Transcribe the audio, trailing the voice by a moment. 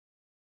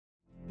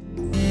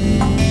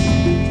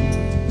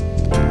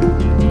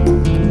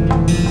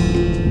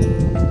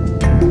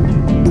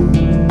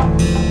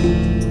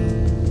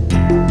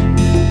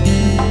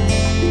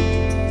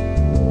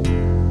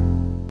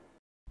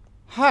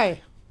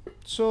Hi,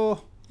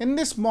 so in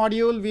this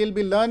module we will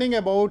be learning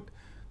about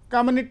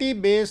community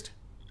based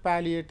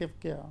palliative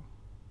care.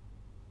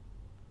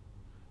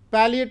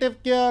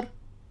 Palliative care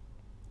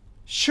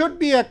should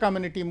be a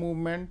community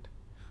movement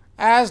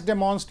as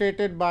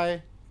demonstrated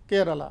by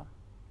Kerala.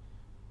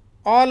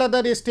 All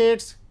other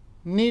states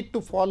need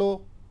to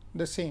follow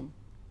the same.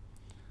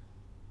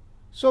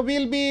 So we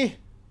will be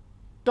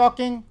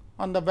talking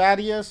on the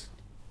various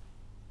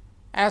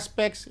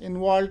aspects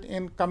involved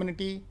in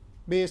community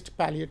based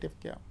palliative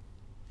care.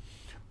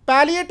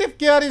 Palliative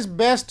care is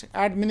best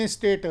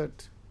administered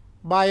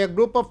by a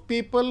group of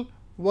people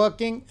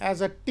working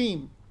as a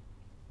team.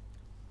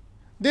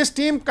 This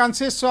team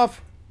consists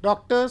of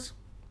doctors,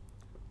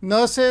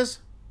 nurses,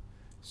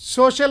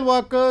 social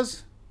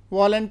workers,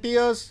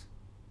 volunteers,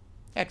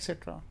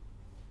 etc.,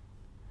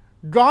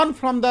 drawn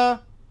from the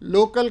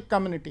local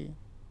community.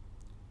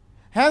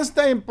 Hence,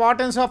 the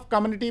importance of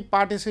community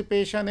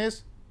participation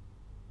is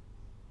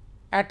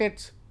at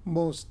its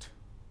most.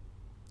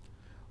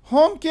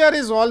 Home care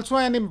is also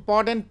an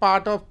important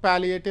part of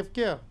palliative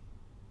care,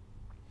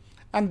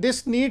 and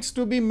this needs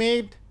to be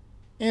made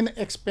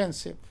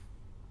inexpensive.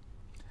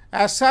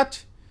 As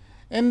such,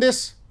 in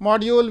this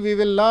module we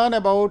will learn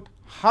about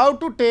how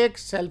to take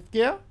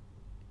self-care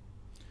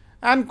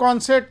and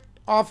concept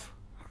of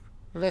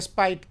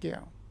respite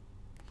care.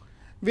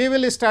 We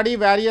will study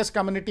various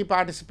community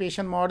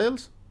participation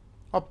models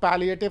of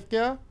palliative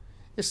care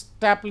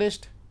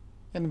established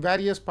in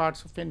various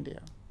parts of India.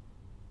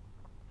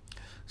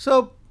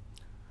 So,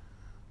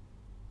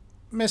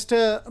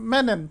 Mr.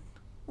 Menon,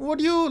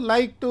 would you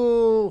like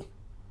to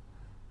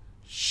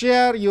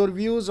share your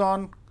views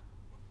on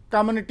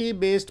community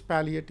based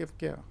palliative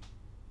care?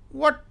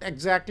 What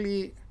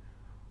exactly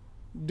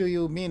do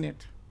you mean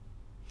it?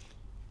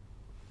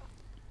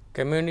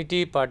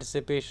 Community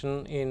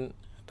participation in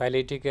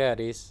palliative care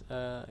is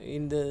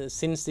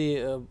since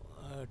the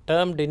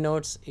term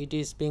denotes it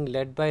is being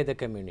led by the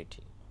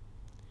community.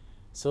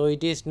 So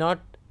it is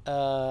not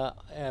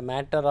a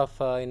matter of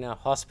in a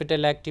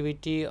hospital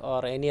activity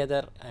or any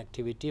other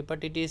activity,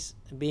 but it is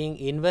being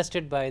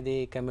invested by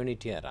the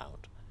community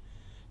around.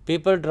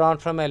 People drawn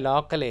from a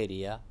local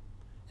area,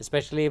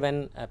 especially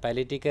when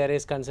palliative care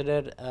is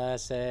considered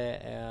as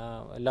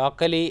a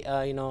locally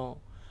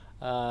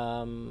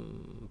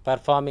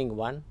performing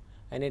one,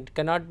 and it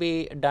cannot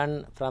be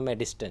done from a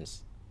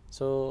distance.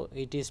 So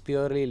it is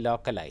purely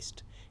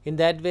localized. In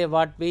that way,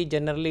 what we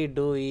generally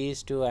do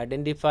is to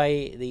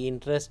identify the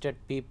interested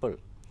people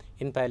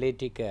in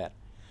palliative care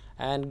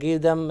and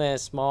give them a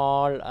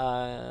small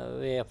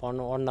way of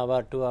 1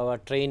 hour, 2 hour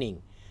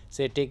training.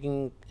 Say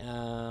taking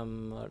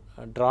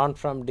drawn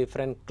from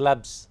different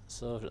clubs.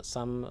 So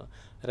some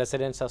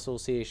residents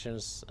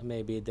associations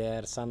may be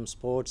there, some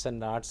sports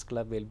and arts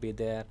club will be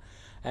there,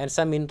 and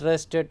some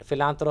interested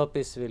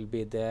philanthropists will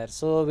be there.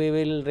 So we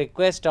will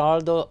request all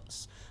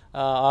those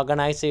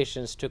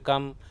organizations to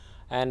come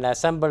and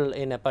assemble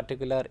in a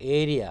particular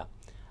area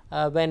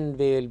when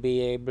we will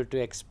be able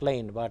to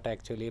explain what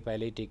actually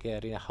palliative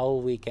care, how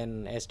we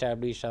can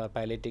establish our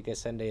palliative care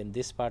center in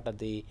this part of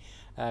the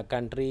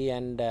country,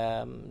 and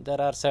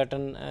there are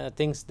certain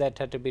things that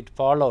have to be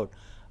followed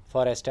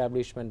for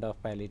establishment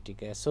of palliative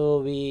care.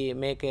 So we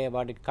make a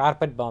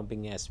carpet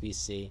bombing, as we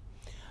say.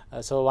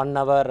 So 1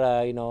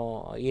 hour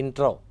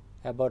intro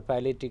about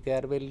palliative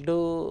care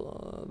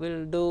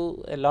will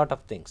do a lot of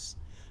things.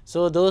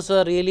 So those who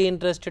are really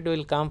interested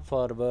will come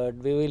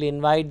forward. We will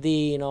invite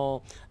the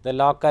the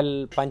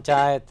local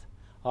panchayat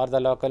or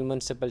the local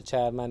municipal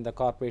chairman, the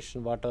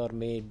corporation, whatever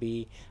may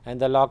be, and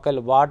the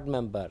local ward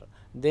member.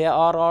 They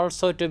are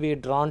also to be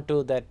drawn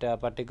to that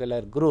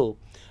particular group,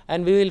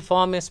 and we will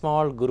form a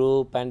small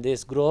group, and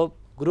this group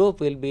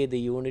will be the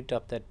unit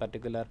of that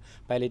particular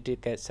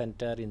palliative care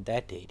center in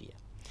that area.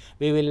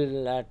 We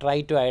will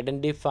try to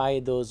identify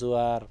those who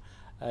are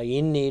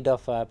in need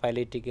of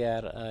palliative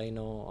care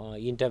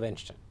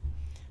intervention.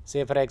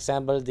 Say for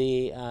example,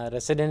 the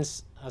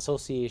residents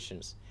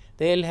associations,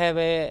 they will have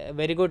a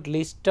very good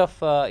list of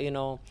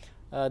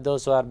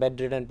those who are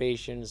bedridden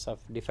patients of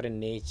different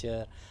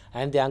nature,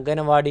 and the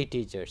Anganwadi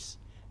teachers,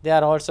 they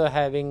are also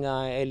having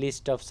a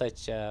list of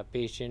such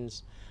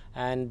patients,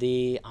 and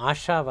the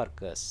ASHA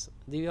workers,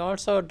 they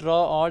also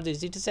draw all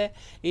this.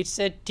 It's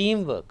a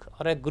teamwork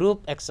or a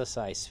group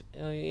exercise.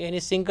 Any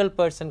single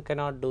person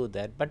cannot do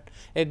that, but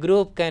a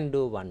group can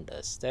do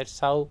wonders. That's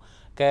how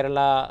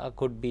Kerala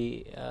could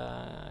be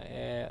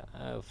a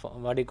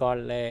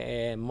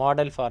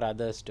model for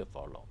others to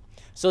follow.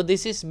 So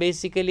this is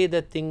basically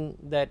the thing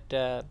that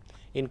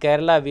in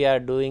Kerala we are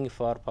doing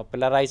for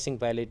popularizing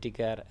palliative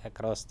care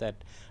across the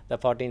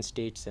 14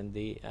 states and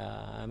the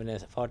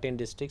 14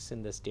 districts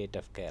in the state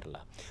of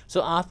Kerala.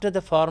 So after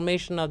the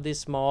formation of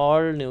this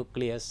small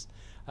nucleus,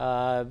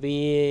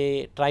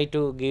 we try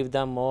to give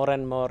them more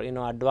and more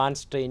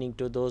advanced training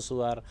to those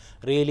who are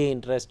really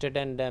interested,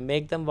 and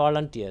make them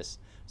volunteers.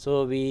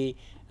 So we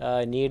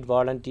need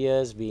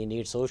volunteers, we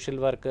need social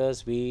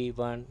workers, we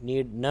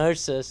need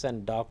nurses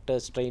and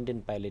doctors trained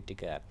in palliative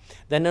care.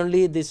 Then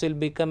only this will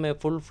become a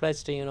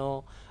full-fledged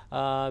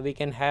we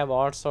can have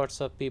all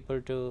sorts of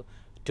people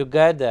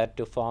together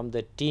to form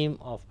the team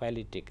of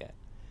palliative care.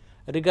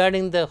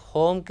 Regarding the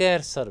home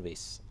care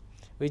service,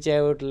 which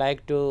I would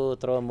like to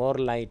throw more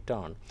light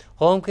on,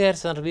 home care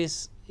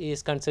service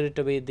is considered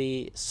to be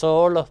the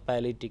soul of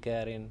palliative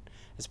care,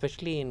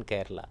 especially in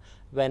Kerala,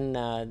 when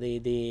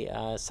the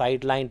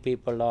sideline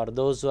people or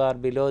those who are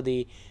below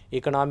the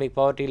economic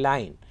poverty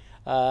line,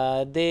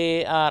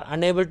 they are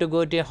unable to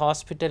go to a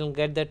hospital and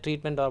get the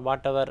treatment or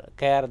whatever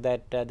care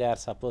that they are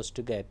supposed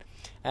to get,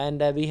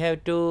 and we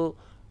have to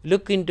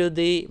look into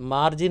the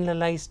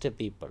marginalized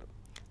people.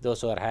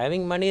 Those who are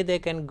having money, they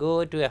can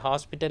go to a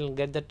hospital and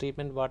get the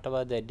treatment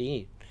whatever they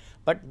need,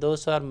 but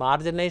those who are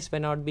marginalized may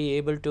not be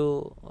able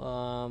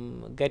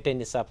to get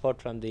any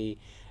support from the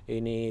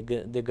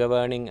the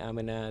governing,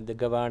 the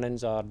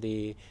governance or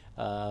the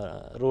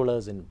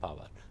rulers in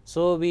power.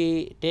 So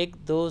we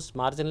take those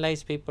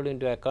marginalized people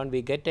into account.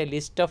 We get a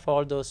list of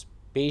all those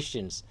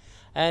patients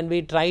and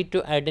we try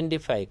to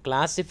identify,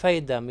 classify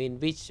them in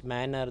which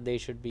manner they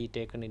should be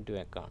taken into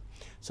account.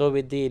 So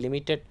with the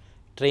limited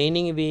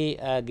training we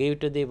give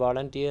to the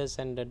volunteers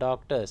and the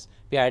doctors,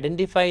 we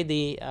identify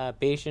the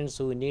patients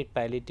who need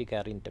palliative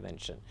care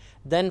intervention.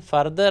 Then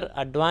further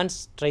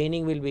advanced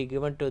training will be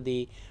given to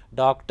the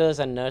doctors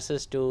and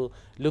nurses to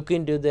look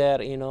into their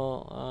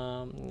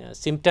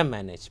symptom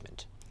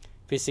management.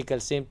 Physical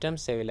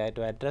symptoms, they will have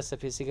to address the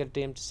physical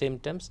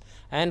symptoms,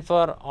 and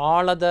for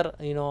all other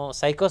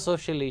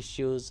psychosocial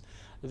issues,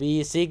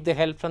 we seek the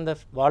help from the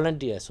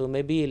volunteers who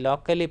may be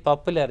locally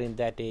popular in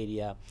that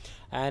area,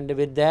 and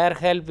with their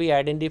help we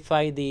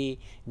identify the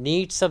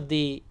needs of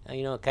the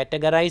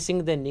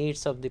categorizing the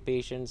needs of the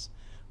patients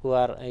who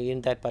are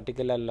in that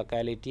particular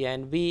locality,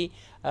 and we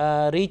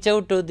reach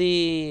out to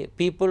the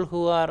people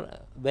who are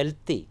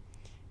wealthy.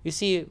 You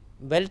see,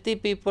 wealthy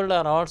people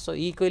are also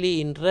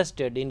equally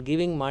interested in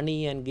giving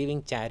money and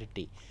giving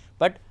charity,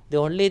 but the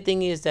only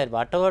thing is that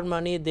whatever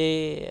money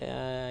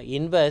they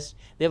invest,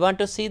 they want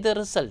to see the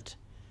result.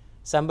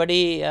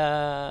 Somebody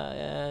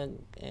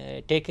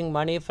taking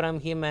money from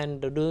him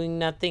and doing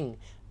nothing,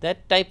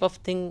 that type of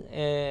thing,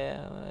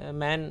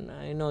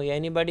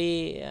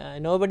 anybody,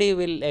 nobody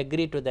will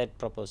agree to that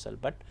proposal.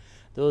 But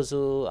those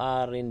who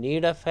are in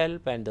need of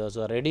help and those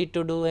who are ready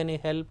to do any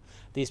help,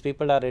 these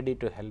people are ready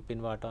to help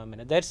in whatever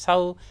manner. That's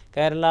how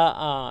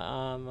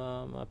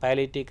Kerala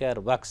palliative care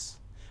works.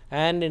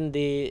 And in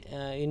the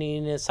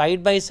in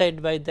side by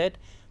that,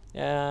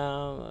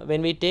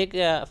 when we take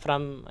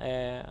from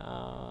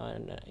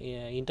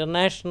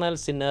international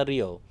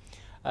scenario,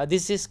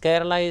 this is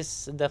Kerala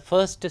is the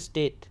first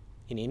state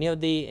in any of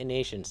the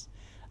nations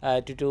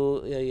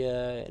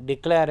to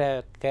declare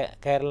a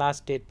Kerala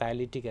state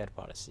palliative care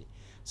policy.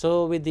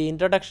 So with the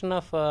introduction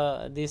of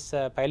this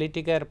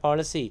palliative care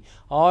policy,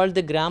 all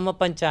the Grama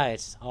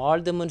Panchayats, all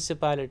the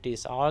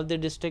municipalities, all the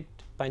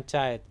district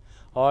panchayat,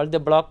 all the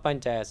block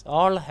panchayats,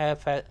 all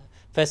have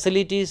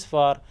facilities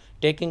for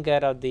taking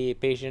care of the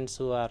patients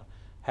who are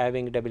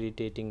having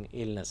debilitating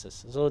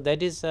illnesses. So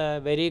that is a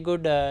very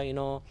good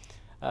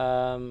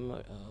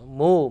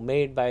move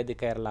made by the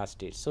Kerala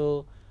state.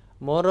 So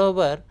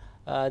moreover,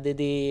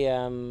 the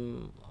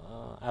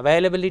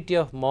availability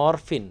of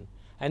morphine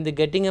and the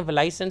getting of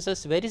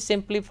licenses very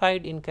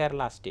simplified in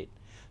Kerala state.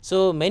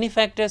 So many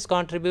factors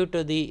contribute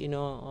to the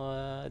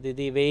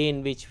the way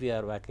in which we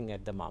are working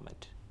at the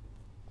moment.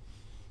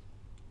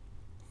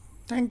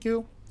 Thank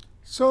you.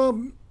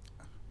 So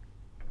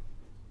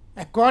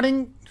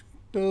according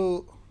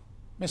to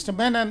Mr.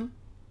 Menon,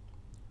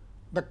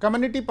 the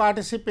community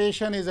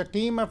participation is a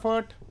team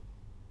effort,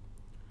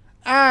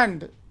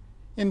 and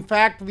in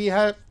fact we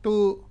have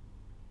to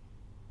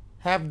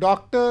have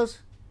doctors,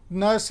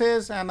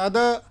 nurses and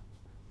other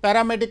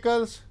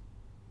paramedicals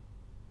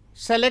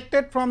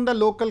selected from the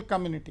local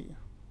community.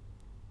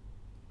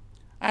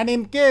 And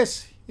in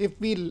case if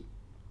we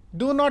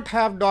do not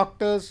have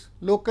doctors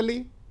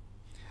locally,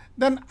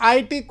 then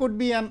IT could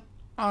be an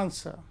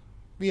answer.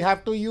 We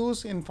have to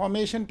use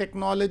information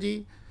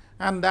technology,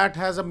 and that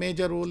has a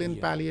major role in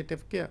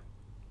palliative care.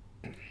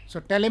 So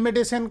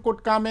telemedicine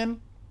could come in,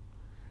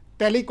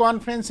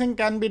 teleconferencing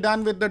can be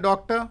done with the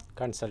doctor.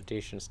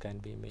 Consultations can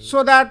be made.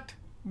 So that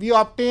we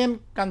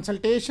obtain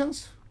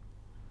consultations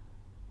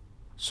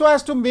so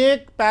as to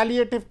make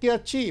palliative care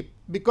cheap,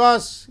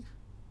 because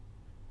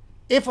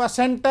if a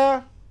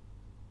center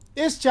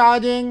is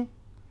charging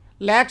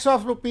lakhs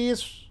of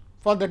rupees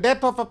for the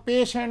death of a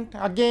patient,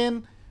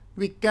 again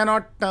we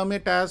cannot term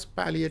it as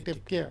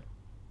palliative care.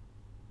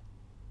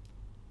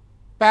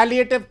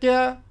 Palliative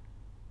care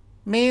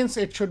means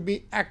it should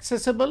be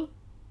accessible,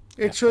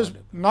 it should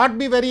not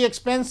be very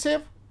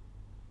expensive,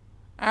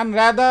 and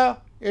rather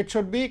it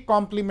should be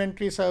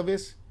complementary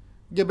service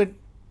given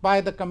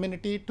by the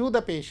community to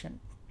the patient.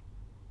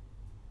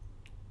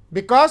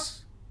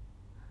 Because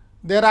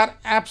there are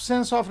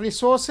absence of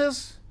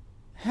resources,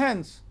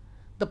 hence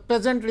the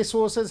present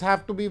resources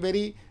have to be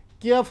very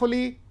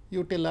carefully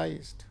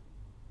utilized.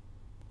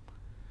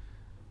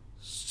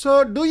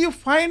 So do you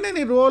find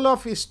any role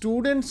of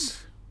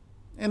students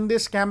in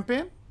this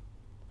campaign?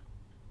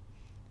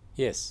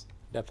 Yes,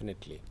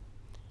 definitely.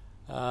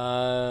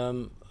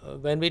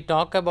 When we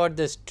talk about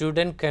the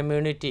student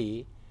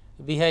community,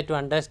 we have to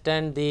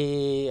understand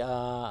the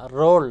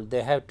role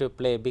they have to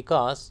play,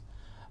 because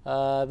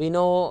we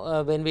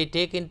know when we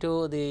take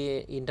into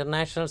the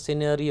international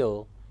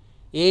scenario,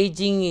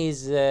 aging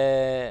is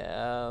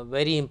a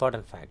very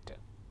important factor,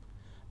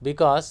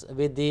 because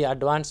with the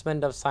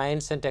advancement of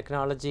science and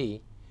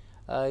technology,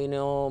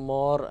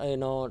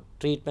 more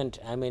treatment,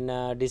 I mean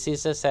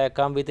diseases have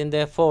come within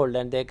their fold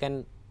and they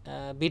can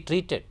be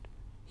treated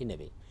in a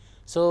way.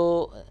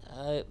 So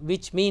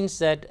which means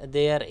that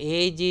their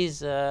age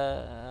is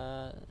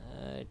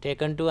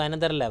taken to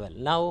another level.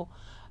 Now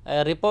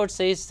a report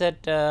says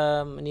that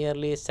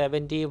nearly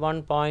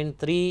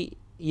 71.3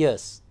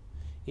 years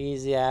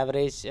is the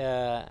average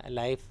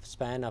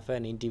lifespan of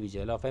an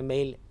individual, of a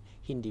male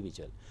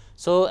individual.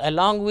 So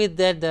along with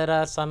that, there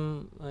are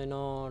some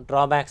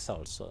drawbacks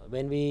also.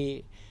 When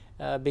we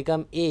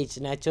become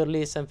aged,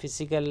 naturally some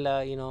physical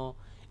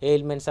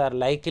ailments are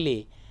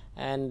likely,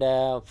 and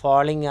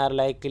falling are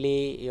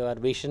likely. Your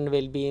vision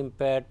will be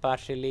impaired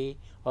partially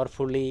or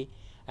fully,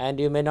 and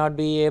you may not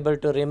be able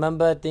to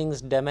remember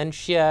things.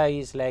 Dementia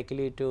is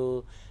likely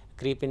to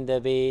creep in the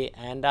way,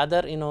 and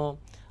other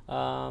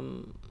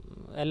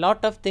a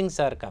lot of things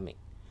are coming.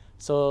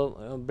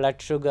 So blood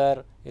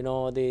sugar,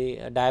 the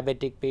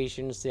diabetic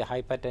patients, the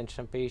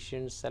hypertension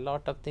patients, a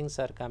lot of things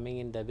are coming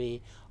in the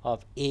way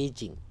of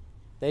aging.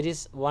 That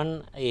is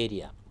one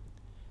area.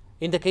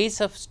 In the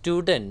case of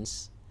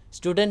students,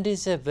 student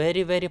is a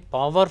very, very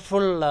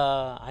powerful,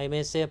 I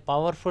may say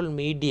powerful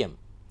medium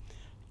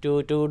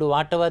to do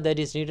whatever that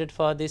is needed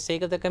for the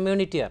sake of the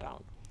community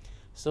around.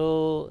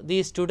 So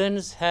these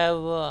students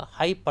have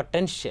high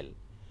potential,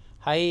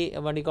 high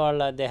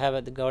they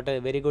have got a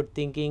very good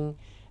thinking,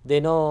 they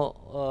know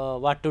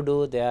what to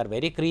do, they are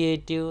very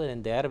creative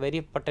and they are very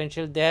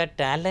potential, they are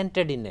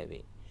talented in a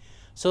way.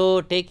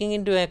 So taking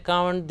into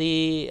account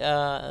the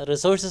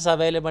resources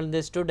available in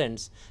the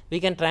students, we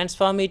can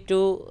transform it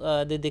to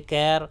the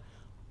care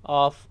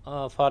of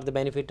for the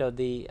benefit of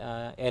the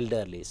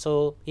elderly.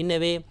 So in a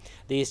way,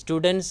 the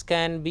students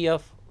can be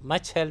of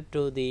much help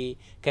to the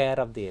care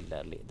of the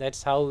elderly.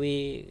 That's how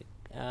we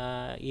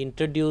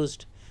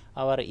introduced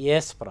our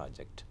YES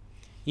project.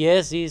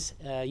 YES is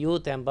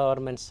Youth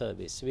Empowerment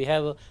Service. We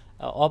have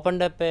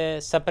opened up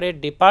a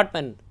separate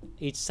department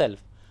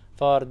itself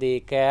for the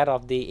care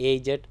of the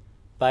aged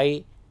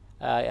by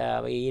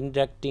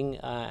inducting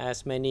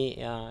as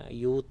many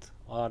youth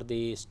or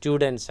the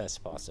students as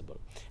possible.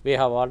 We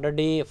have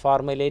already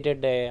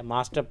formulated a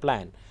master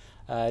plan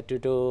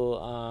to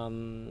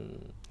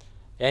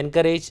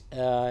encourage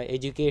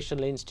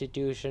educational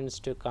institutions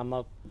to come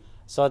up,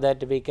 so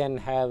that we can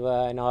have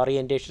an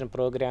orientation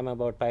program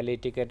about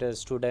palliative care to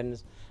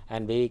students,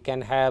 and we can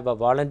have a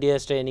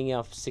volunteers training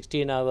of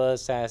 16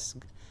 hours as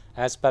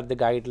per the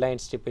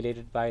guidelines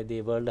stipulated by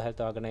the World Health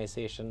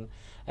Organization,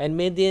 and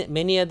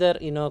many other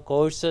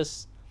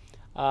courses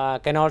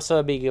can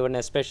also be given,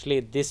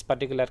 especially this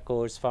particular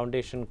course,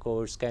 foundation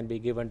course, can be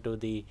given to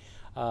the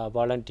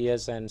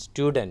volunteers and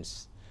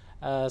students,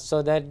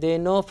 so that they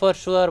know for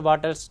sure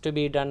what else to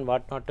be done,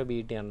 what not to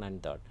be done, and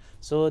that.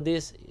 So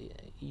this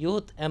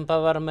youth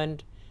empowerment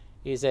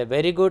is a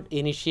very good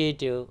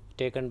initiative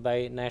taken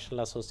by National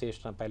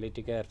Association of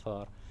Palliative Care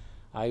for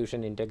Ayush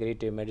and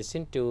Integrative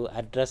Medicine to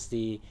address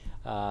the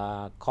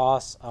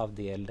cause of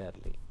the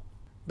elderly.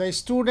 The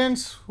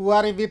students who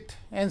are with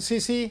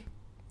NCC,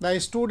 the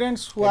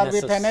students who are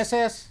with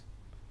NSS,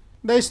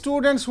 the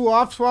students who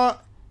opt for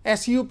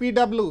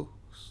SUPW,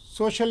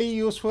 socially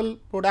useful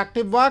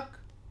productive work,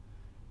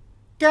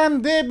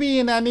 can they be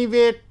in any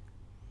way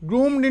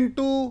groomed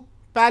into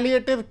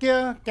palliative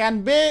care?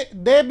 Can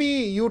they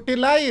be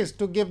utilized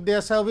to give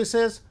their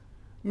services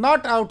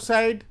not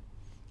outside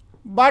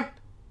but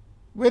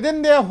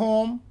within their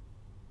home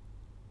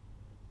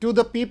to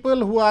the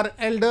people who are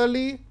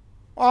elderly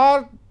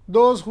or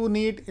those who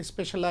need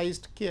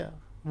specialized care?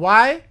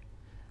 Why?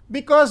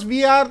 Because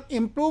we are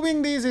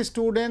improving these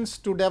students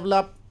to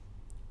develop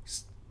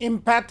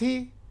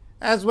empathy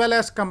as well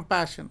as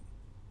compassion,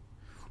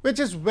 which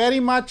is very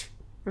much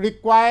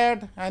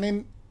required, and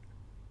in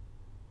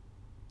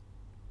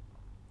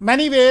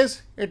many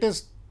ways it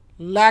is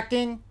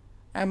lacking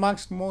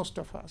amongst most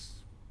of us.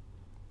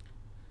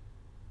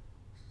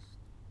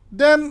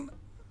 Then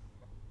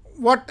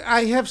what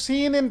I have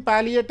seen in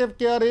palliative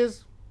care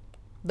is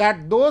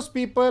that those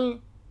people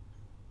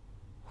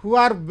who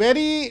are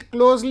very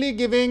closely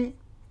giving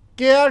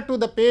care to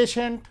the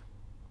patient,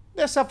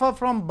 they suffer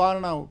from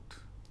burnout.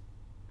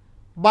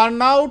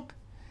 Burnout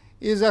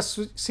is a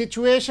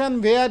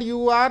situation where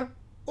you are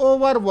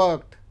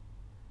overworked.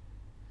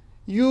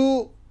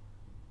 You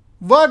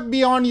work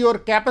beyond your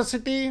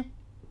capacity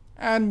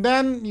and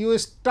then you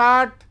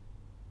start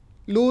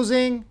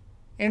losing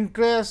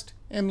interest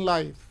in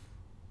life.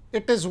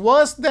 It is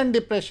worse than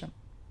depression.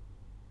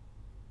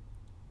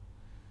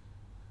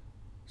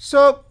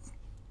 So,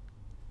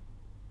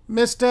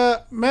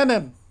 Mr.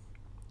 Menon,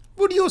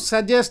 would you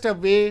suggest a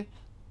way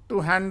to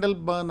handle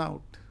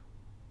burnout?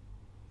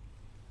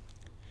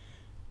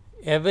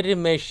 Every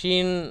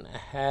machine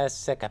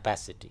has a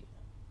capacity.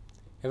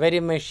 Every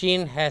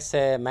machine has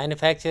a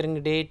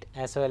manufacturing date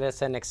as well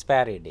as an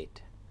expiry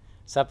date.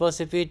 Suppose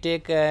if we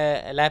take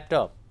a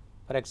laptop,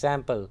 for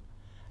example,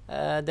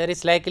 there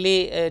is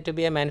likely to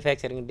be a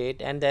manufacturing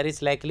date and there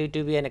is likely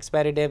to be an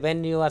expiry date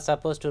when you are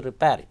supposed to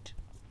repair it.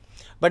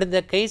 But in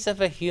the case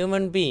of a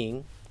human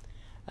being,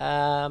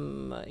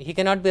 he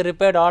cannot be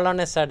repaired all on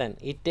a sudden.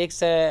 It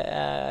takes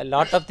a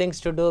lot of things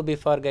to do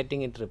before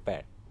getting it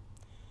repaired.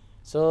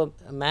 So,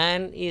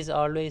 man is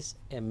always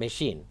a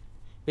machine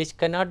which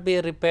cannot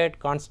be repaired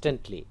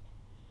constantly,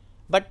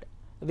 but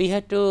we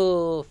have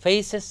to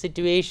face a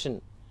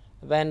situation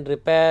when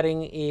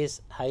repairing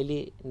is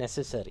highly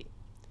necessary.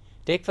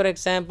 Take for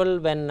example,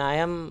 when I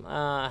am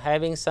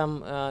having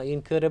some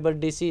incurable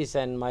disease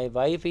and my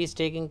wife is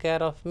taking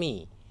care of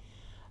me,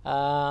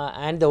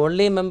 and the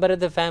only member of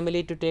the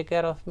family to take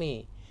care of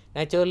me,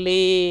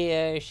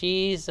 naturally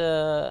she is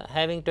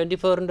having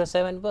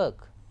 24/7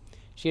 work.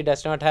 She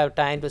does not have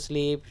time to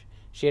sleep,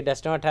 she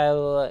does not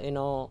have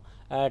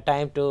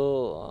time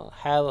to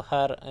have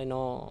her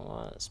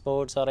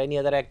sports or any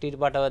other activity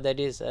whatever that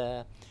is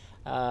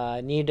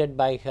needed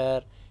by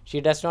her.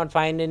 She does not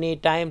find any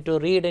time to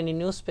read any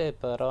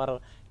newspaper or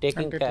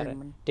taking care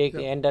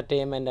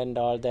entertainment and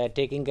all that,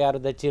 taking care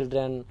of the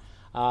children,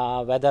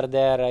 whether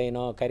their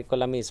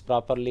curriculum is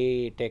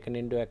properly taken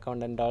into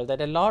account and all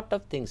that. A lot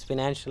of things,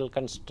 financial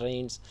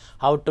constraints,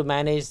 how to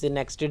manage the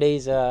next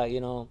day's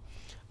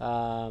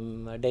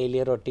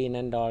daily routine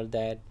and all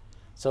that.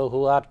 So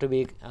who are to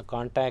be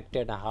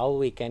contacted, how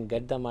we can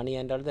get the money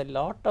and all that.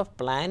 Lot of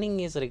planning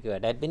is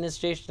required.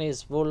 Administration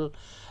is full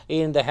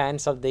in the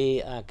hands of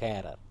the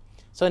carer.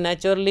 So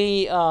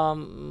naturally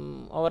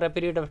over a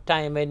period of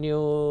time, when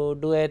you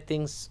do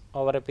things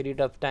over a period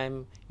of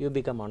time, you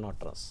become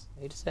monotonous.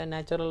 It's a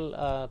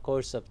natural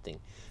course of thing.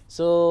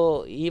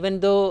 So even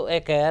though a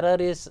carer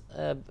is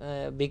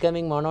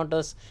becoming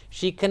monotonous,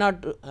 she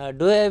cannot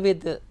do away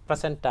with the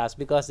present task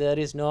because there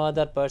is no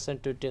other person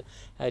to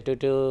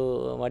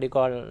what you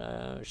call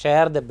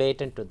share the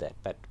baton to that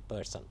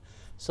person.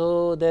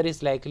 So there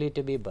is likely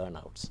to be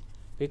burnouts.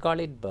 We call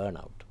it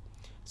burnout.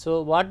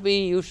 So what we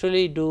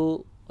usually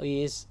do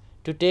is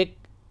to take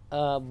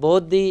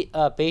both the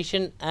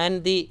patient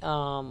and the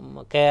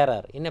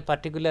carer in a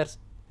particular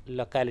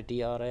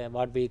locality or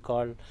what we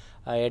call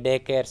a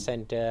daycare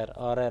center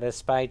or a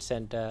respite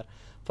center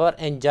for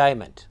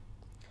enjoyment.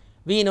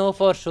 We know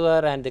for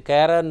sure, and the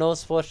carer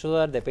knows for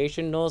sure, the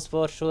patient knows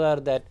for sure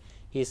that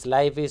his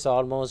life is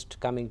almost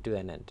coming to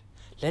an end.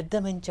 Let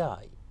them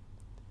enjoy.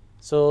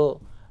 So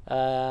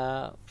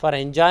for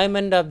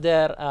enjoyment of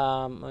their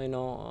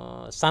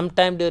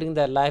sometime during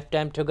their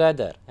lifetime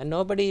together, and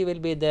nobody will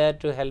be there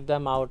to help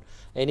them out.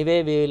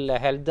 Anyway, we will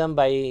help them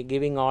by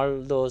giving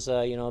all those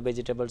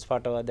vegetables,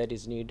 whatever that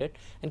is needed,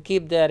 and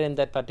keep there in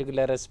that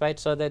particular respite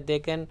so that they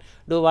can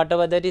do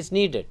whatever that is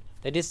needed.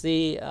 That is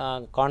the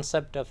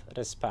concept of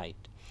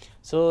respite.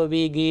 So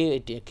we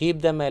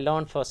keep them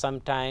alone for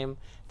some time.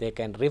 They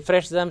can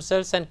refresh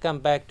themselves and come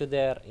back to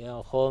their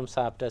homes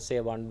after say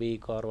 1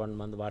 week or 1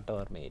 month,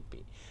 whatever may it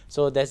be.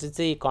 So this is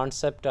the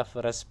concept of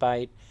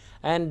respite.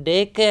 And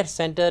daycare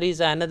center is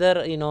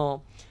another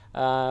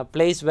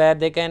place where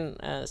they can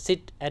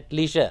sit at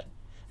leisure.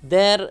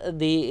 There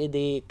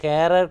the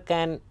carer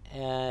can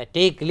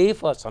take leave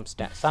for some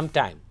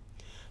time.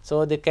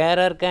 So the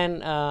carer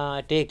can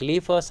take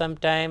leave for some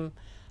time,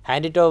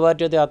 hand it over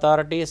to the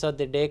authorities of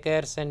the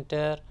daycare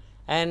center,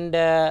 and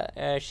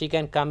she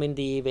can come in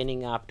the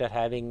evening after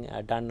having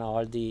done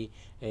all the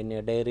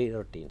daily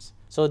routines.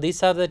 So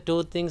these are the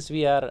two things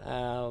we are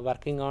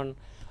working on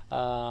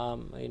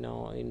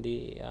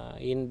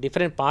in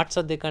different parts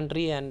of the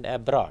country and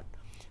abroad.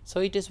 So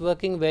it is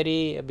working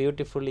very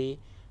beautifully,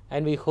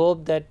 and we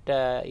hope that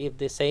if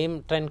the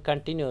same trend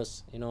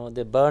continues,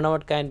 the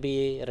burnout can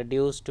be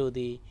reduced to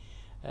the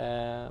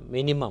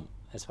minimum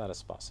as far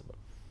as possible.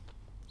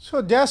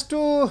 So just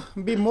to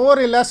be more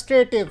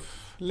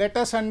illustrative, let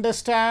us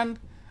understand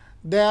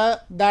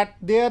that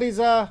there is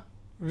a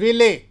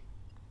relay,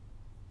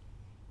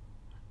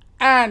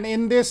 and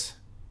in this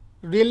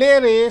relay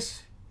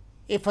race,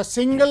 if a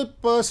single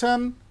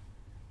person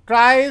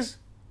tries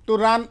to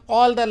run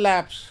all the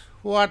laps,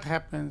 what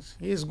happens?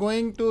 He is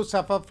going to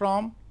suffer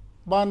from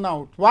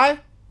burnout. Why?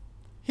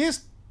 He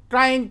is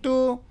trying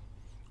to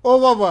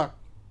overwork.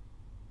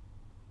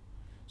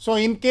 So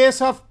in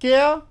case of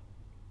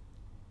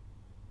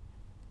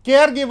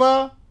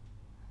caregiver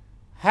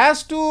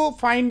has to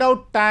find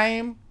out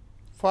time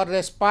for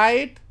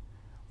respite,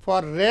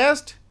 for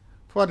rest,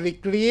 for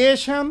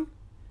recreation,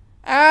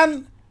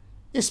 and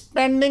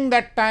spending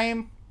that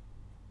time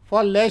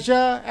for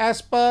leisure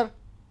as per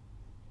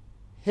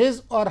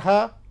his or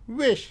her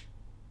wish.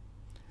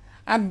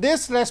 And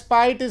this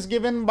respite is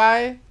given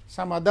by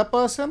some other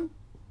person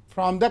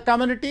from the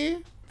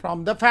community,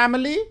 from the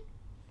family,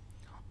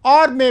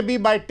 or maybe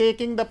by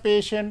taking the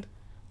patient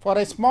for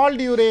a small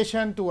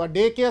duration to a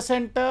daycare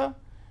center,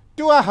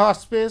 to a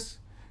hospice,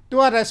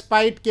 to a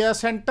respite care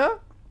center,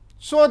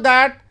 so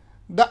that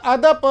the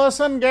other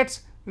person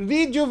gets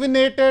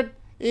rejuvenated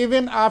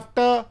even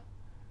after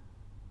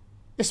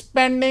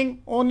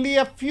spending only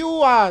a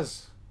few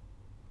hours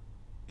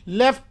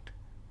left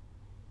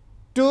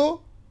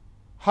to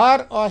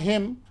her or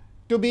him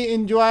to be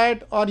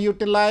enjoyed or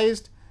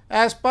utilized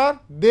as per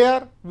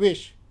their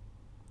wish.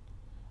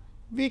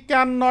 We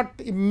cannot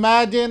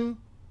imagine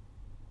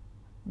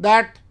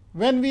that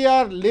when we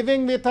are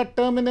living with a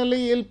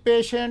terminally ill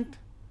patient,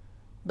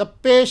 the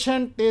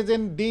patient is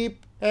in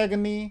deep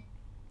agony,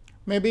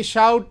 maybe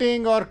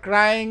shouting or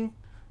crying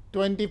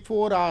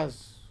 24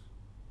 hours.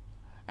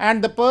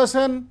 And the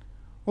person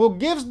who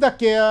gives the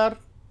care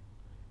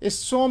is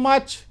so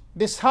much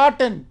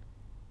disheartened.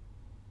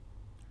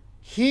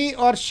 He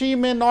or she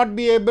may not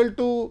be able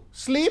to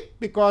sleep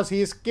because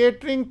he is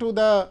catering to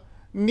the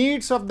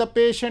needs of the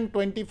patient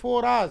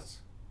 24 hours.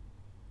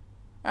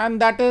 And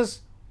that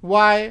is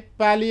why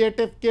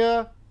palliative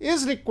care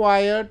is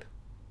required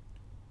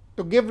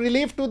to give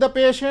relief to the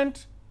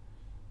patient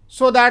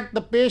so that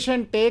the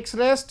patient takes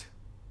rest,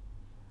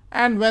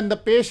 and when the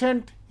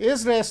patient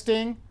is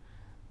resting,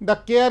 the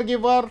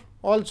caregiver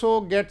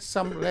also gets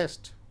some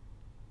rest.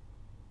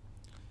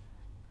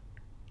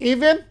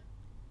 Even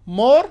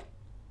more,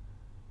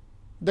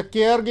 the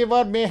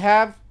caregiver may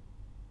have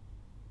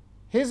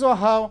his or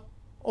her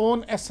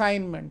own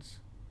assignments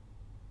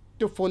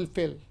to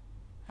fulfill,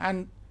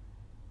 and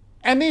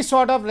any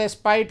sort of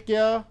respite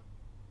care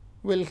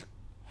will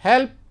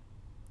help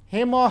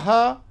him or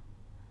her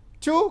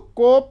to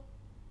cope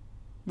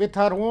with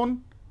her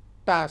own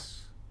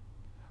tasks.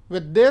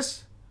 With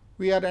this,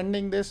 we are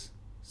ending this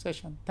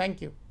session.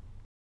 Thank you.